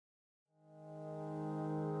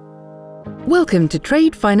Welcome to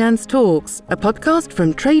Trade Finance Talks, a podcast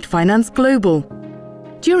from Trade Finance Global.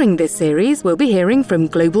 During this series, we'll be hearing from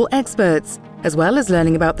global experts, as well as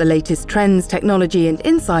learning about the latest trends, technology and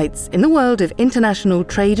insights in the world of international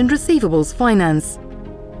trade and receivables finance.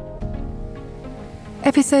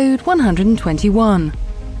 Episode 121.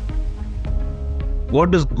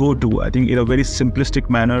 What does Go do? I think in a very simplistic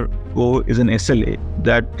manner, Go is an SLA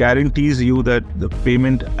that guarantees you that the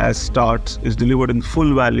payment as starts is delivered in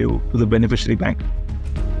full value to the beneficiary bank.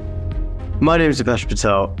 My name is Dipesh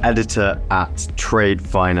Patel, editor at Trade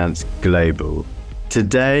Finance Global.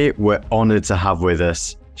 Today, we're honored to have with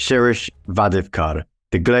us Shirish Vadivkar,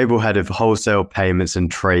 the Global Head of Wholesale Payments and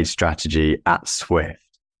Trade Strategy at Swift.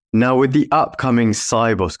 Now, with the upcoming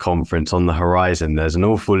Sibos conference on the horizon, there's an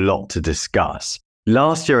awful lot to discuss.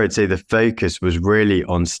 Last year, I'd say the focus was really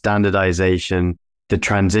on standardization, the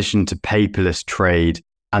transition to paperless trade,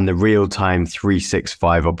 and the real-time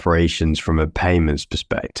 365 operations from a payments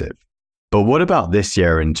perspective. But what about this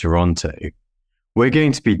year in Toronto? We're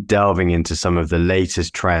going to be delving into some of the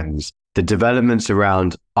latest trends, the developments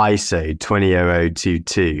around ISO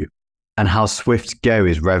 20022, and how Swift Go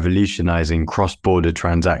is revolutionizing cross-border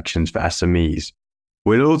transactions for SMEs.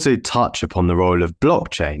 We'll also touch upon the role of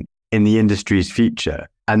blockchain in the industry's future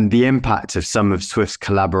and the impact of some of Swift's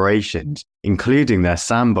collaborations, including their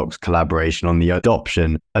sandbox collaboration on the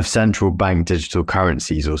adoption of central bank digital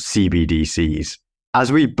currencies or CBDCs. As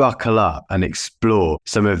we buckle up and explore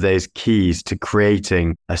some of those keys to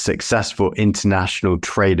creating a successful international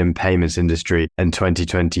trade and payments industry in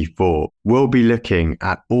 2024, we'll be looking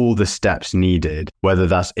at all the steps needed, whether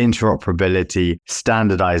that's interoperability,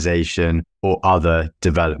 standardization, or other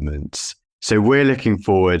developments. So we're looking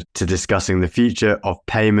forward to discussing the future of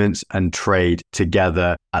payments and trade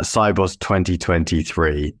together at Sibos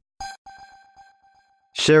 2023.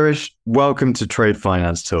 Shirish, welcome to Trade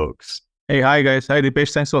Finance Talks. Hey, hi guys. Hi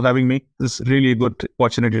Dipesh, thanks for having me. This is really a good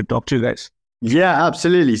opportunity to talk to you guys. Yeah,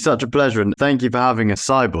 absolutely. Such a pleasure. And thank you for having us,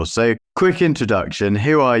 Sibos. So quick introduction.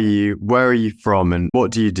 Who are you? Where are you from? And what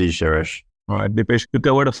do you do, Shirish? All right, Dipesh, you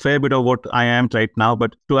covered a fair bit of what I am right now,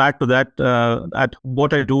 but to add to that,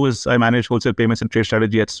 what I do is I manage wholesale payments and trade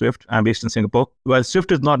strategy at Swift. I'm based in Singapore. While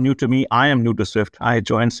Swift is not new to me, I am new to Swift. I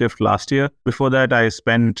joined Swift last year. Before that, I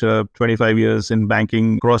spent 25 years in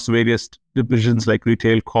banking across various divisions like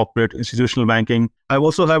retail, corporate, institutional banking. I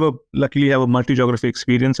also luckily have a multi-geography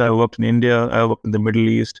experience. I worked in India, I worked in the Middle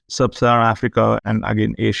East, Sub-Saharan Africa, and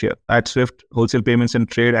again, Asia. At Swift, wholesale payments and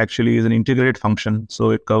trade actually is an integrated function.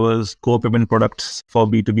 So it covers core payment products for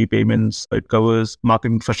B2B payments. It covers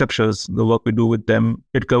market infrastructures, the work we do with them.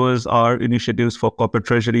 It covers our initiatives for corporate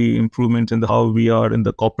treasury, improvement in how we are in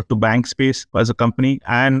the corporate to bank space as a company,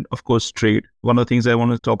 and of course, trade. One of the things I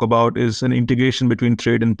want to talk about is an integration between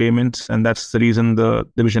trade and payments, and that's the reason the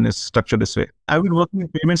division is structured this way. I've been working in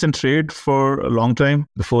payments and trade for a long time,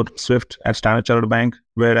 before Swift at Standard Chartered Bank,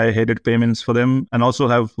 where I headed payments for them, and also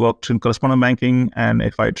have worked in correspondent banking and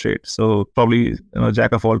FI trade. So probably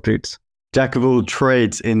jack of all trades. Jack of all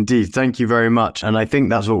trades, indeed. Thank you very much. And I think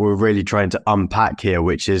that's what we're really trying to unpack here,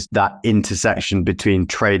 which is that intersection between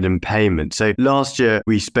trade and payment. So last year,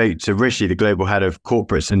 we spoke to Rishi, the global head of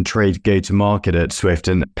corporates and trade go-to-market at Swift,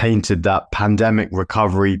 and painted that pandemic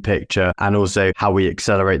recovery picture and also how we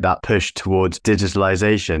accelerate that push towards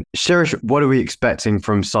digitalization. Shirish, what are we expecting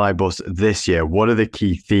from Sibos this year? What are the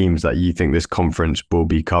key themes that you think this conference will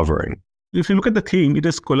be covering? If you look at the theme, it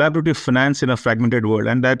is collaborative finance in a fragmented world.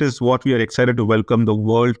 And that is what we are excited to welcome the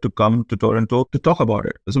world to come to Toronto to talk about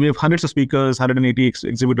it. So we have hundreds of speakers, 180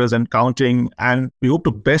 exhibitors and counting. And we hope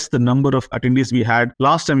to best the number of attendees we had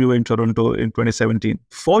last time we were in Toronto in 2017.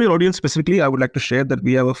 For your audience specifically, I would like to share that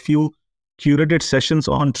we have a few curated sessions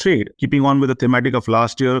on trade. Keeping on with the thematic of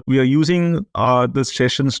last year, we are using the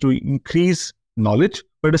sessions to increase knowledge,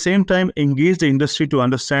 but at the same time, engage the industry to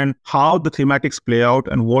understand how the thematics play out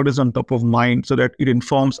and what is on top of mind so that it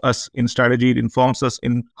informs us in strategy, it informs us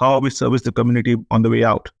in how we service the community on the way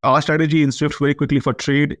out. Our strategy in Swift, very quickly for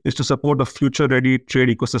trade, is to support a future-ready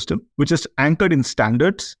trade ecosystem, which is anchored in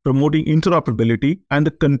standards, promoting interoperability, and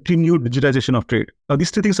the continued digitization of trade. Now,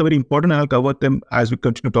 these three things are very important, and I'll cover them as we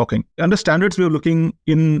continue talking. Under standards, we are looking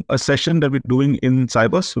in a session that we're doing in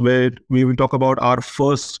Sibos, where we will talk about our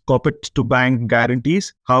first corporate to bank guarantees,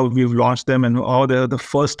 how we've launched them and how they're the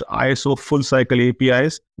first ISO full cycle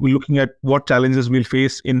APIs. We're looking at what challenges we'll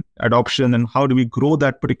face in adoption and how do we grow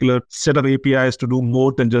that particular set of APIs to do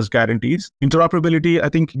more than just guarantees. Interoperability, I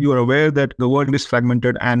think you are aware that the world is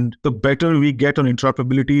fragmented, and the better we get on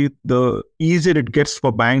interoperability, the easier it gets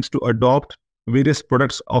for banks to adopt various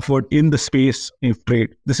products offered in the space of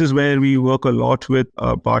trade. This is where we work a lot with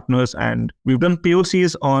our partners, and we've done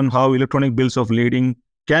POCs on how electronic bills of lading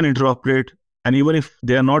can interoperate. And even if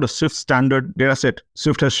they are not a SWIFT standard data set,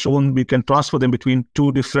 SWIFT has shown we can transfer them between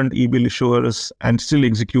two different e-bill issuers and still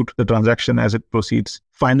execute the transaction as it proceeds.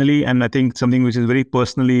 Finally, and I think something which is very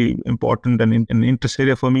personally important and an interest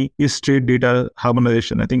area for me, is trade data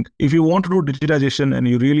harmonization. I think if you want to do digitization and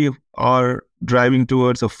you really are driving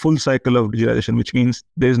towards a full cycle of digitization, which means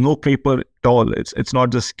there's no paper at all, it's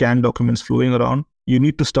not just scanned documents flowing around, you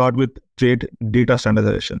need to start with trade data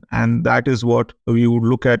standardization. And that is what we would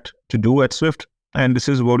look at to do at SWIFT. And this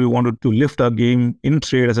is what we wanted to lift our game in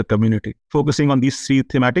trade as a community. Focusing on these three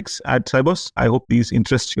thematics at Sibos, I hope these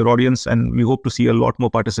interest your audience, and we hope to see a lot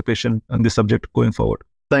more participation on this subject going forward.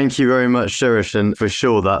 Thank you very much, Shirish. And for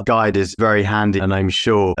sure, that guide is very handy. And I'm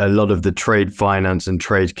sure a lot of the trade finance and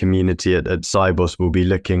trade community at Sibos will be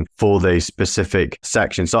looking for those specific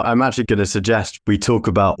sections. So I'm actually going to suggest we talk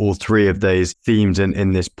about all three of those themes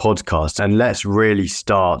in this podcast. And let's really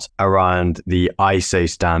start around the ISO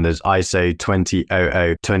standards, ISO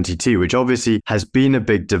 20022, which obviously has been a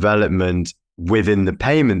big development within the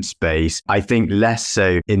payment space, I think less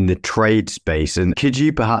so in the trade space. And could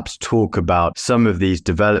you perhaps talk about some of these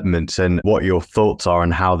developments and what your thoughts are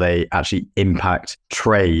on how they actually impact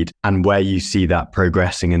trade and where you see that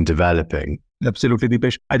progressing and developing? Absolutely,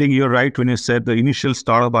 Deepesh. I think you're right when you said the initial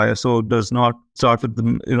start of ISO does not start with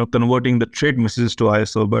converting the trade messages to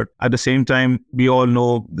ISO, but at the same time, we all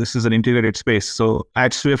know this is an integrated space. So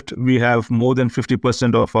at Swift, we have more than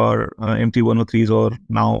 50% of our MT103s or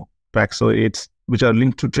now PAXO 8s, which are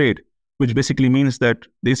linked to trade, which basically means that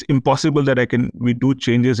it's impossible that we do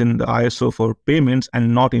changes in the ISO for payments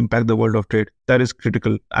and not impact the world of trade. That is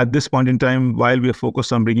critical. At this point in time, while we are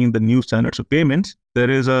focused on bringing the new standards of payments, there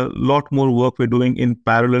is a lot more work we're doing in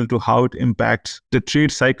parallel to how it impacts the trade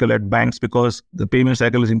cycle at banks, because the payment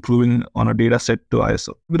cycle is improving on a data set to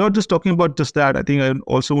ISO. Without just talking about just that, I think I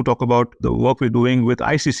also will talk about the work we're doing with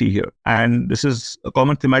ICC here. And this is a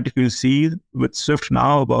common thematic you'll see with Swift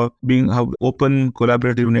now about being an open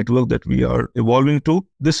collaborative network that we are evolving to.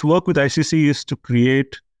 This work with ICC is to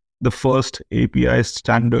create the first API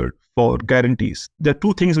standard for guarantees. There are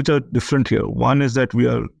two things which are different here. One is that we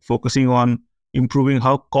are focusing on improving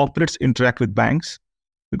how corporates interact with banks,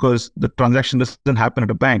 because the transaction doesn't happen at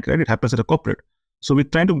a bank, right? It happens at a corporate. So we're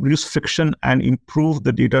trying to reduce friction and improve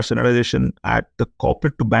the data standardization at the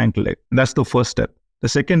corporate to bank leg. And that's the first step. The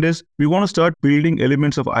second is we want to start building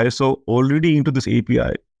elements of ISO already into this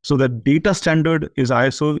API, so that data standard is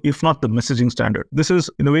ISO, if not the messaging standard. This is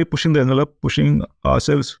in a way pushing the envelope, pushing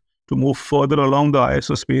ourselves to move further along the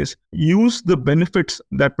ISO space, use the benefits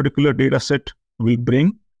that particular data set will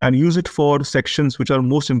bring, and use it for sections which are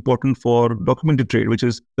most important for documented trade, which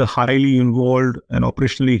is the highly involved and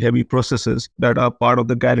operationally heavy processes that are part of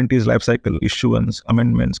the guarantees lifecycle, issuance,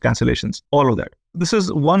 amendments, cancellations, all of that. This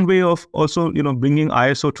is one way of also, bringing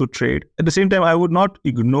ISO to trade. At the same time, I would not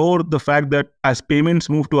ignore the fact that as payments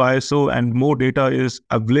move to ISO and more data is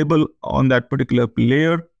available on that particular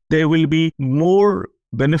layer, there will be more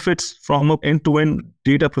benefits from an end-to-end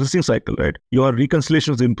data processing cycle, right? Your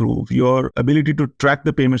reconciliations improve, your ability to track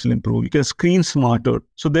the payments will improve, you can screen smarter.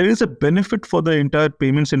 So there is a benefit for the entire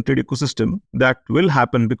payments and trade ecosystem that will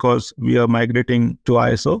happen because we are migrating to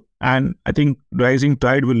ISO. And I think rising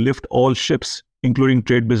tide will lift all ships, including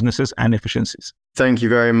trade businesses and efficiencies. Thank you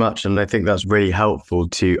very much. And I think that's really helpful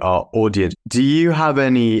to our audience. Do you have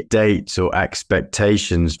any dates or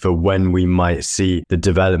expectations for when we might see the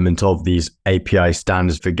development of these API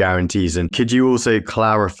standards for guarantees? And could you also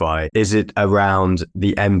clarify, is it around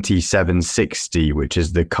the MT760, which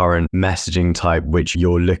is the current messaging type, which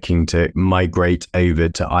you're looking to migrate over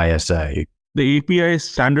to ISO? The API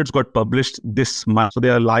standards got published this month, so they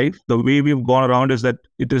are live. The way we've gone around is that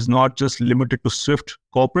it is not just limited to Swift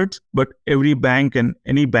corporates, but every bank and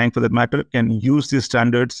any bank for that matter can use these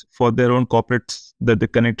standards for their own corporates that they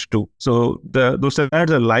connect to. So those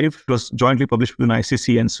standards are live. It was jointly published between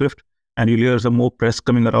ICC and Swift, and you'll hear some more press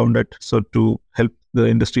coming around it, so to help the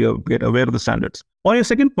industry get aware of the standards. On your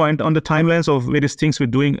second point, on the timelines of various things we're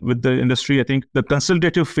doing with the industry, I think the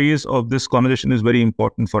consultative phase of this conversation is very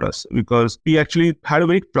important for us, because we actually had a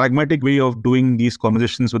very pragmatic way of doing these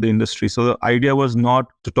conversations with the industry. So the idea was not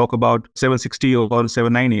to talk about 760 or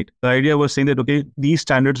 798. The idea was saying that, okay, these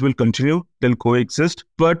standards will continue, they'll coexist,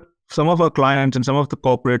 but some of our clients and some of the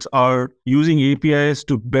corporates are using APIs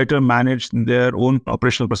to better manage their own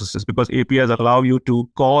operational processes, because APIs allow you to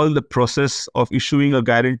call the process of issuing a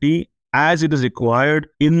guarantee as it is required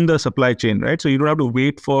in the supply chain, right? So you don't have to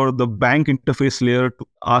wait for the bank interface layer to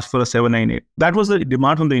ask for a 798. That was the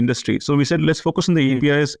demand from the industry. So we said, let's focus on the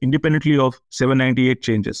APIs independently of 798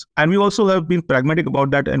 changes. And we also have been pragmatic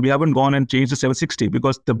about that, and we haven't gone and changed the 760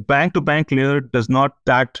 because the bank-to-bank layer does not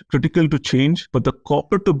that critical to change, but the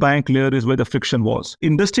corporate-to-bank layer is where the friction was.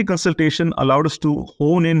 Industry consultation allowed us to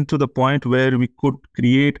hone in to the point where we could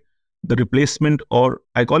create the replacement, or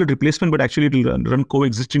I call it replacement, but actually it will run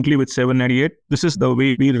coexistingly with 798. This is the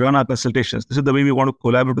way we run our consultations. This is the way we want to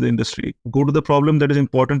collaborate with the industry. Go to the problem that is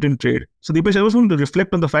important in trade. So Deepesh, I was going to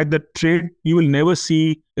reflect on the fact that trade, you will never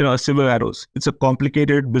see silver arrows. It's a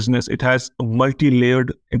complicated business. It has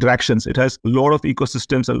multi-layered interactions. It has a lot of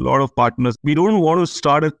ecosystems, a lot of partners. We don't want to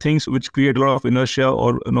start at things which create a lot of inertia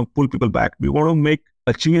or pull people back. We want to make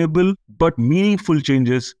achievable but meaningful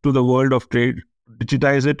changes to the world of trade,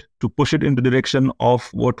 digitize it to push it in the direction of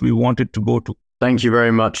what we want it to go to. Thank you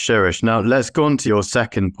very much, Shirish. Now, let's go on to your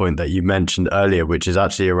second point that you mentioned earlier, which is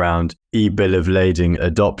actually around e-bill of lading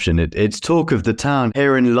adoption. It's talk of the town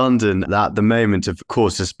here in London at the moment, of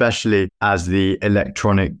course, especially as the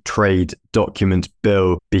electronic trade document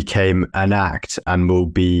bill became an act and will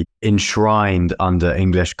be enshrined under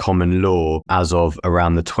English common law as of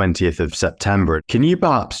around the 20th of September. Can you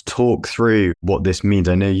perhaps talk through what this means?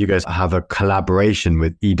 I know you guys have a collaboration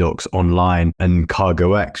with eDocs Online and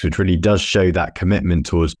CargoX, which really does show that commitment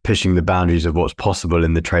towards pushing the boundaries of what's possible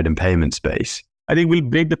in the trade and payment space. I think we'll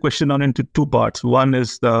break the question down into two parts.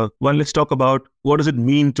 Let's talk about what does it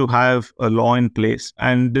mean to have a law in place?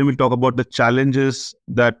 And then we'll talk about the challenges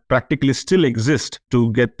that practically still exist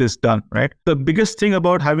to get this done, right? The biggest thing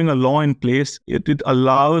about having a law in place, it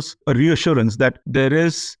allows a reassurance that there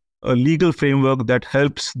is a legal framework that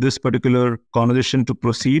helps this particular conversation to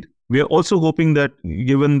proceed. We are also hoping that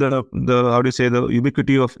given the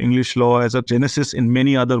ubiquity of English law as a genesis in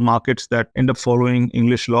many other markets that end up following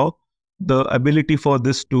English law, the ability for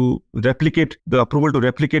this to replicate, the approval to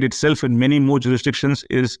replicate itself in many more jurisdictions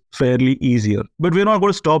is fairly easier. But we're not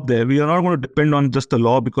going to stop there. We are not going to depend on just the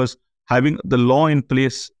law, because having the law in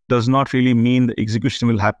place does not really mean the execution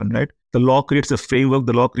will happen, right? The law creates a framework,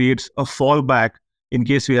 the law creates a fallback in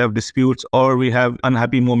case we have disputes or we have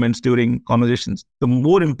unhappy moments during conversations. The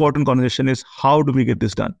more important conversation is, how do we get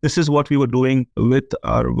this done? This is what we were doing with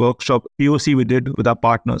our workshop POC we did with our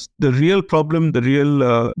partners. The real problem, where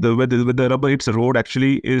the rubber hits the road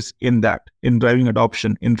actually is in driving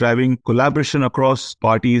adoption, in driving collaboration across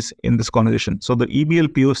parties in this conversation. So the EBL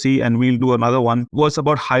POC, and we'll do another one, was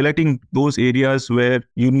about highlighting those areas where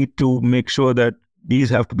you need to make sure that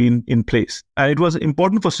these have to be in place. And it was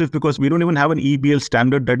important for Swift because we don't even have an EBL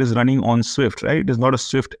standard that is running on Swift, right? It is not a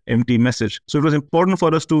Swift empty message. So it was important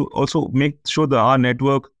for us to also make sure that our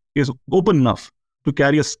network is open enough to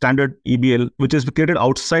carry a standard EBL, which is created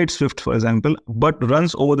outside Swift, for example, but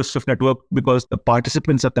runs over the Swift network because the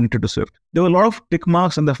participants are connected to Swift. There were a lot of tick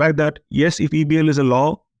marks on the fact that, yes, if EBL is a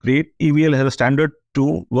law, great. EBL has a standard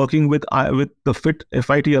too, working with the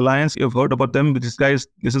FIT Alliance. You've heard about them. This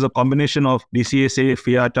is a combination of DCSA,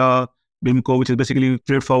 FIATA, BIMCO, which is basically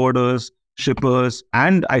freight forwarders, shippers,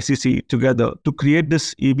 and ICC together to create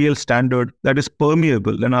this EBL standard that is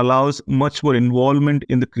permeable and allows much more involvement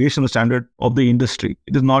in the creation of the standard of the industry.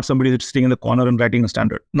 It is not somebody that's sitting in the corner and writing a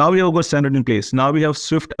standard. Now we have got standard in place. Now we have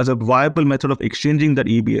Swift as a viable method of exchanging that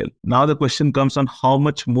EBL. Now the question comes on how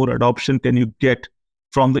much more adoption can you get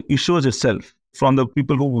from the issuers itself, from the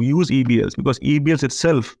people who use EBLs, because EBLs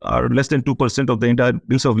itself are less than 2% of the entire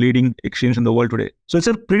bills of lading exchange in the world today. So it's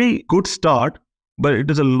a pretty good start, but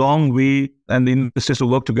it is a long way, and the industry has to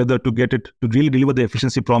work together to get it to really deliver the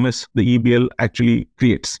efficiency promise the EBL actually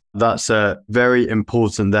creates. That's very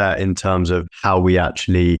important there in terms of how we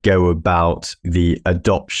actually go about the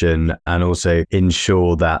adoption and also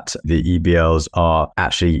ensure that the EBLs are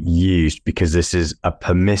actually used, because this is a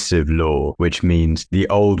permissive law, which means the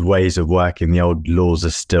old ways of working, the old laws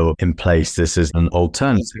are still in place. This is an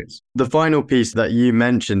alternative. The final piece that you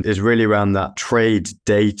mentioned is really around that trade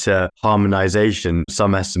data harmonization.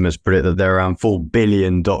 Some estimates predict that there are around 4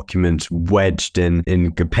 billion documents wedged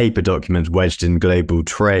in paper documents wedged in global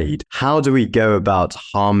trade. How do we go about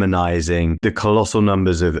harmonizing the colossal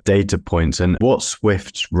numbers of data points, and what's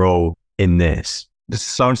Swift's role in this? This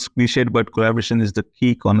sounds cliched, but collaboration is the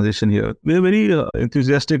key conversation here. We're very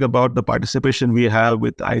enthusiastic about the participation we have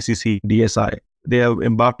with ICC DSI. They have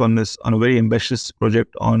embarked on a very ambitious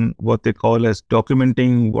project on what they call as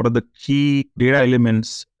documenting what are the key data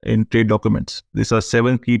elements in trade documents. These are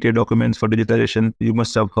 7 key trade documents for digitalization. You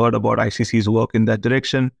must have heard about ICC's work in that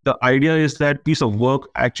direction. The idea is that piece of work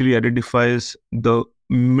actually identifies the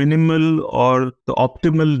minimal or the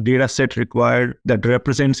optimal data set required that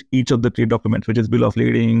represents each of the trade documents, which is bill of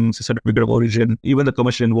lading, certificate of origin, even the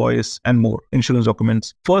commercial invoice and more, insurance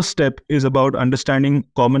documents. First step is about understanding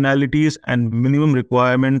commonalities and minimum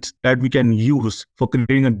requirements that we can use for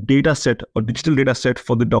creating a data set or digital data set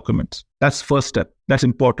for the documents. That's first step. That's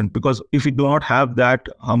important because if you do not have that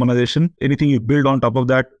harmonization, anything you build on top of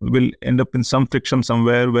that will end up in some friction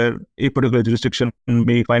somewhere where a particular jurisdiction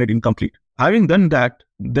may find it incomplete. Having done that,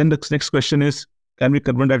 then the next question is, can we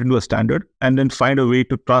convert that into a standard and then find a way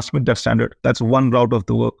to transmit that standard? That's one route of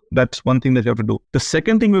the work. That's one thing that you have to do. The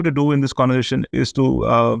second thing we have to do in this conversation is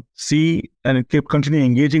to see and continue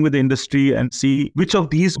engaging with the industry and see which of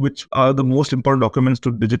these, which are the most important documents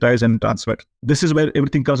to digitize and transmit. This is where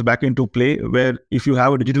everything comes back into play, where if you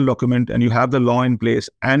have a digital document and you have the law in place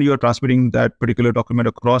and you are transmitting that particular document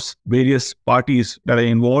across various parties that are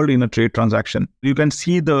involved in a trade transaction, you can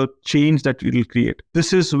see the change that it will create.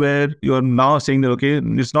 This is where you are now saying that, okay,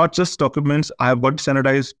 it's not just documents. I have got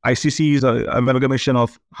standardized. ICC is an amalgamation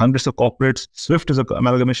of hundreds of corporates. SWIFT is an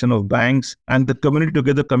amalgamation of banks, and the community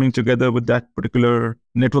together coming together with that particular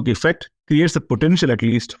network effect creates the potential, at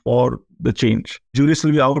least, for the change. Juries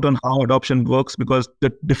will be out on how adoption works because the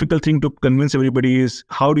difficult thing to convince everybody is,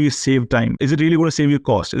 how do you save time? Is it really going to save you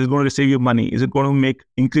cost? Is it going to save you money? Is it going to make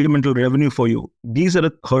incremental revenue for you? These are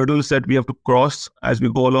the hurdles that we have to cross as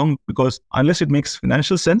we go along, because unless it makes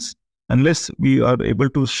financial sense, unless we are able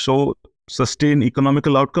to show sustain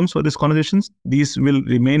economical outcomes for these conversations, these will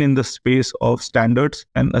remain in the space of standards.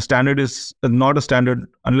 And a standard is not a standard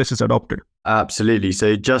unless it's adopted. Absolutely.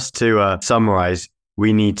 So just to summarize,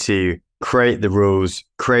 we need to create the rules,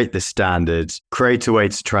 create the standards, create a way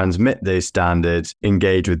to transmit those standards,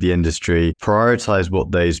 engage with the industry, prioritize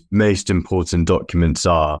what those most important documents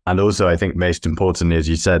are. And also, I think most importantly, as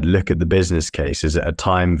you said, look at the business case. Is it a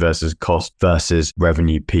time versus cost versus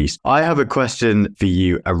revenue piece? I have a question for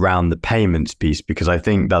you around the payments piece, because I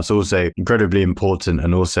think that's also incredibly important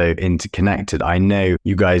and also interconnected. I know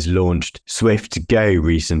you guys launched Swift Go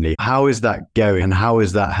recently. How is that going, and how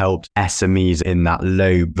has that helped SMEs in that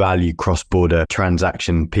low value cross-border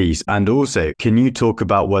transaction piece? And also, can you talk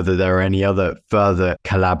about whether there are any other further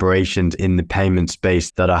collaborations in the payment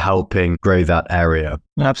space that are helping grow that area?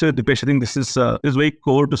 Absolutely, Dipesh. I think this is very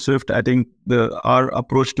core to Swift. I think our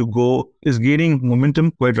approach to Go is gaining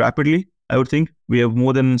momentum quite rapidly. I would think we have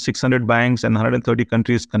more than 600 banks and 130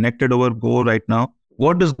 countries connected over Go right now.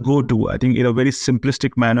 What does Go do? I think in a very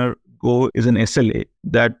simplistic manner, Go is an SLA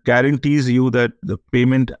that guarantees you that the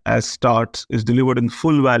payment as starts is delivered in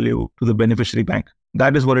full value to the beneficiary bank.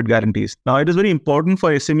 That is what it guarantees. Now, it is very important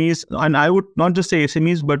for SMEs, and I would not just say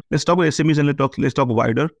SMEs, but let's talk about SMEs and let's talk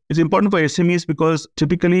wider. It's important for SMEs because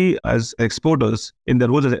typically as exporters, in their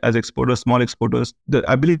roles as exporters, small exporters, the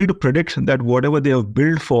ability to predict that whatever they have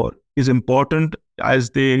billed for is important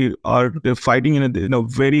as they're fighting in a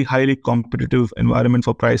very highly competitive environment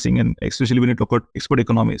for pricing, and especially when you talk about export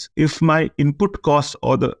economies. If my input cost,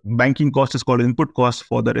 or the banking cost is called input cost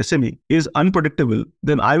for that SME, is unpredictable,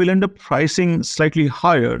 then I will end up pricing slightly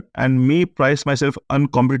higher and may price myself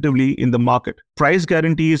uncompetitively in the market. Price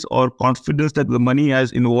guarantees or confidence that the money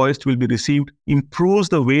as invoiced will be received improves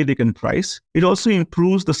the way they can price. It also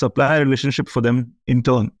improves the supplier relationship for them in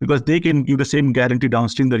turn, because they can give the same guarantee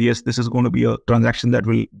downstream that yes, this is going to be a transaction that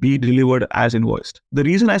will be delivered as invoiced. The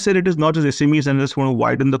reason I said it is not just SMEs, and I just want to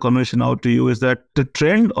widen the conversation out to you, is that the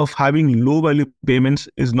trend of having low value payments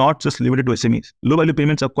is not just limited to SMEs. Low value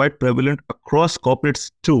payments are quite prevalent across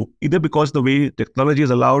corporates too, either because the way technology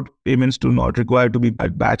has allowed payments to not require to be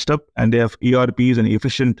batched up, and they have ERPs and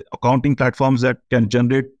efficient accounting platforms that can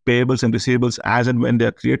generate payables and receivables as and when they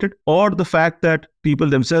are created, or the fact that people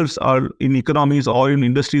themselves are in economies or in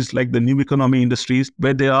industries like the new economy industries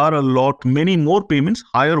where there are many more payments,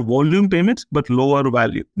 higher volume payments, but lower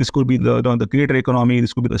value. This could be the creator economy,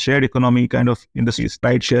 this could be the shared economy kind of industries,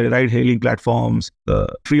 ride-hailing platforms, the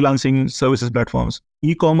freelancing services platforms.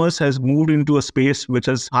 E-commerce has moved into a space which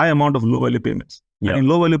has high amount of low value payments. Yeah. And in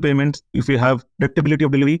low value payments, if we have predictability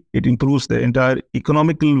of delivery, it improves the entire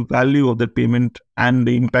economical value of that payment and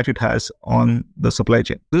the impact it has on the supply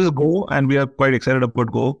chain. This is Go, and we are quite excited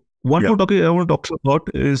about Go. One more topic I want to talk about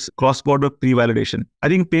is cross-border pre-validation. I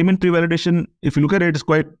think payment pre-validation, if you look at it, is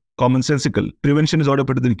quite commonsensical. Prevention is always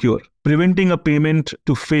better than cure. Preventing a payment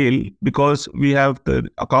to fail because we have the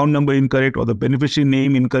account number incorrect or the beneficiary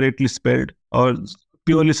name incorrectly spelled, or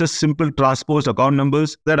purely just simple transposed account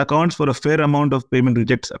numbers, that accounts for a fair amount of payment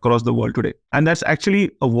rejects across the world today. And that's actually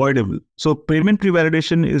avoidable. So payment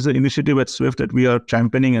pre-validation is an initiative at Swift that we are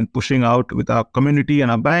championing and pushing out with our community and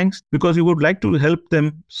our banks, because we would like to help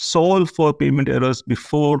them solve for payment errors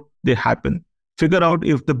before they happen. figure out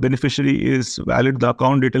if the beneficiary is valid, the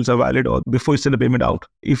account details are valid, or before you send the payment out.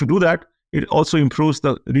 If you do that, it also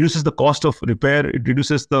reduces the cost of repair. It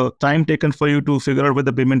reduces the time taken for you to figure out where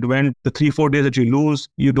the payment went. The 3-4 days that you lose,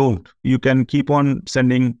 you don't. You can keep on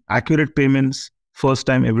sending accurate payments first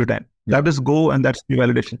time, every time. That is go, and that's the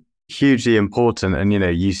validation. Hugely important. And,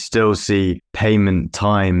 you still see payment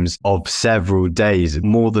times of several days,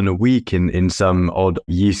 more than a week in some odd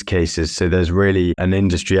use cases. So there's really an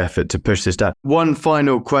industry effort to push this down. One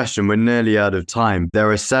final question. We're nearly out of time. There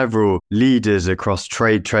are several leaders across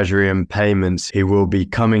trade, treasury and payments who will be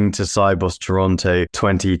coming to Sibos Toronto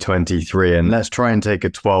 2023. And let's try and take a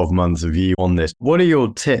 12-month view on this. What are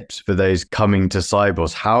your tips for those coming to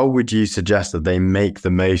Sibos? How would you suggest that they make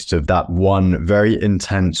the most of that one very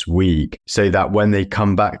intense week so that when they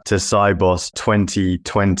come back to Sibos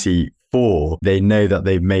 2024, they know that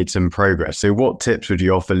they've made some progress? So what tips would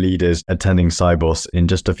you offer leaders attending Sibos in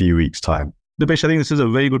just a few weeks' time? Dipesh, I think this is a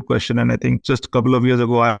very good question. And I think just a couple of years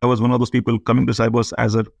ago, I was one of those people coming to Sibos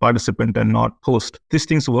as a participant and not host. These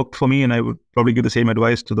things worked for me, and I would probably give the same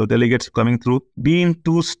advice to the delegates coming through. Be in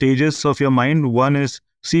 2 stages of your mind. One is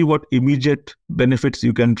see what immediate benefits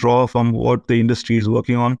you can draw from what the industry is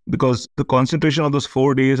working on, because the concentration of those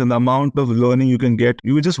 4 days and the amount of learning you can get,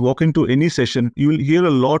 you will just walk into any session, you will hear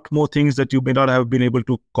a lot more things that you may not have been able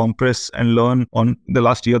to compress and learn on the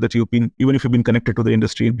last year that you've been, even if you've been connected to the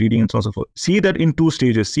industry and reading and so on and so forth. See that in 2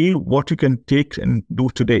 stages. See what you can take and do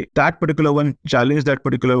today. That particular one, challenge that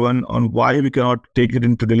particular one on why we cannot take it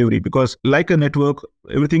into delivery, because like a network,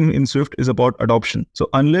 everything in Swift is about adoption. So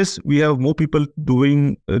unless we have more people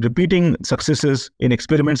doing repeating successes in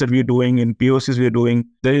experiments that we are doing, in POCs we are doing,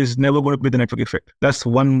 there is never going to be the network effect. That's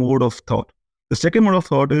one mode of thought. The second mode of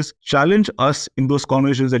thought is challenge us in those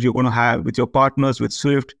conversations that you're going to have with your partners, with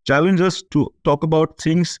Swift. Challenge us to talk about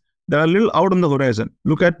things that are a little out on the horizon.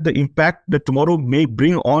 Look at the impact that tomorrow may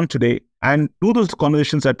bring on today, and do those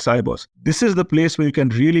conversations at Sibos. This is the place where you can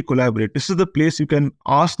really collaborate. This is the place you can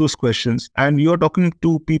ask those questions. And you're talking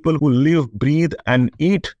to people who live, breathe, and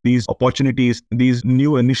eat these opportunities, these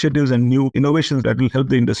new initiatives and new innovations that will help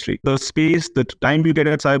the industry. The space, the time you get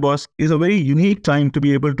at Sibos is a very unique time to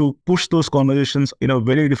be able to push those conversations in a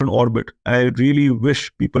very different orbit. I really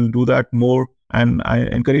wish people do that more, and I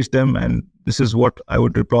encourage them. And this is what I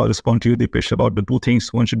would respond to you, Dipesh, about the 2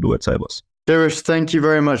 things one should do at Sibos. Shirish, thank you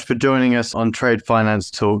very much for joining us on Trade Finance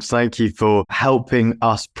Talks. Thank you for helping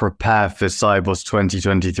us prepare for Sibos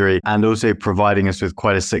 2023 and also providing us with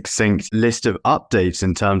quite a succinct list of updates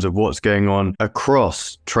in terms of what's going on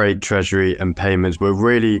across trade, treasury and payments. We're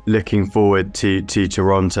really looking forward to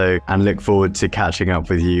Toronto and look forward to catching up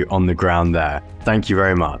with you on the ground there. Thank you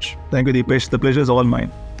very much. Thank you, Dipesh. The pleasure is all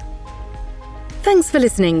mine. Thanks for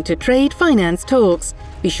listening to Trade Finance Talks.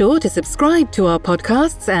 Be sure to subscribe to our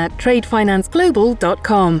podcasts at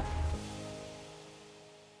tradefinanceglobal.com.